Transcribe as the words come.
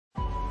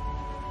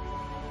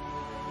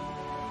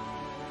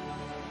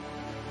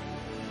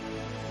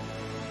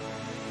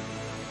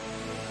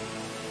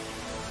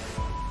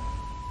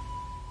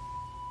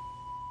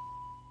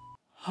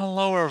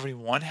Hello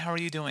everyone, how are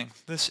you doing?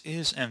 This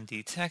is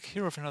MD Tech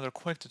here with another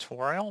quick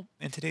tutorial.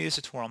 In today's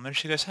tutorial, I'm going to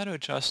show you guys how to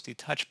adjust the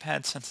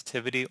touchpad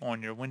sensitivity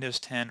on your Windows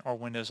 10 or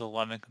Windows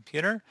 11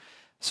 computer.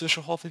 So this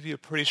will hopefully be a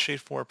pretty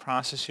straightforward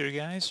process here,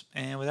 guys.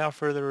 And without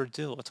further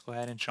ado, let's go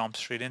ahead and jump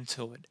straight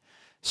into it.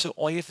 So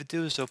all you have to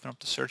do is open up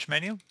the search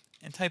menu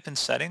and type in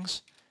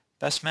settings.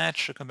 Best match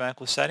should come back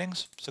with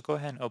settings, so go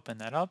ahead and open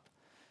that up.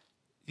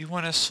 You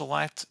want to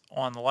select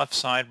on the left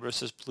side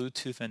versus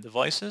Bluetooth and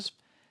devices.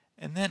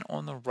 And then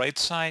on the right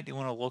side, you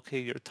want to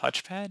locate your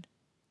touchpad,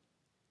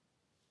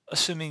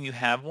 assuming you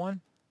have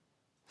one.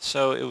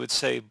 So it would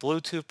say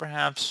Bluetooth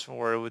perhaps,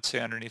 or it would say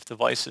underneath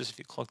devices. If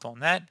you clicked on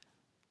that,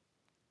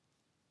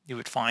 you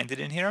would find it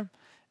in here.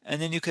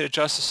 And then you could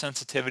adjust the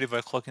sensitivity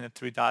by clicking the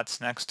three dots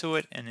next to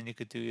it. And then you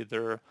could do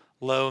either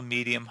low,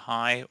 medium,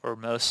 high, or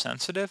most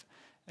sensitive.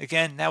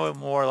 Again, that would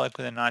more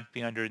likely than not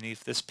be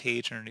underneath this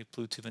page, underneath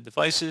Bluetooth and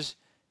devices.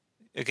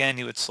 Again,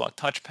 you would select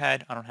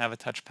touchpad. I don't have a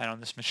touchpad on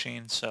this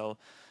machine, so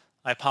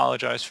I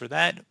apologize for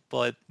that,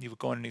 but you would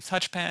go underneath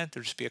touchpad,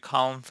 there'd just be a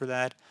column for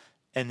that,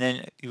 and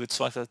then you would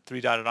select the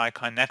three-dotted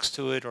icon next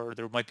to it, or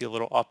there might be a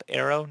little up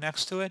arrow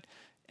next to it,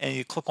 and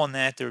you click on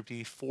that, there would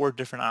be 4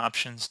 different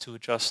options to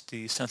adjust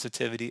the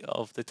sensitivity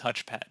of the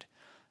touchpad.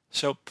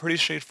 So pretty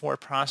straightforward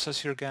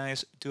process here,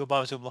 guys. Do hope I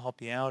was able to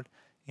help you out,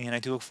 and I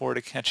do look forward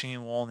to catching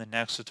you all in the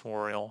next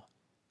tutorial.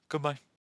 Goodbye.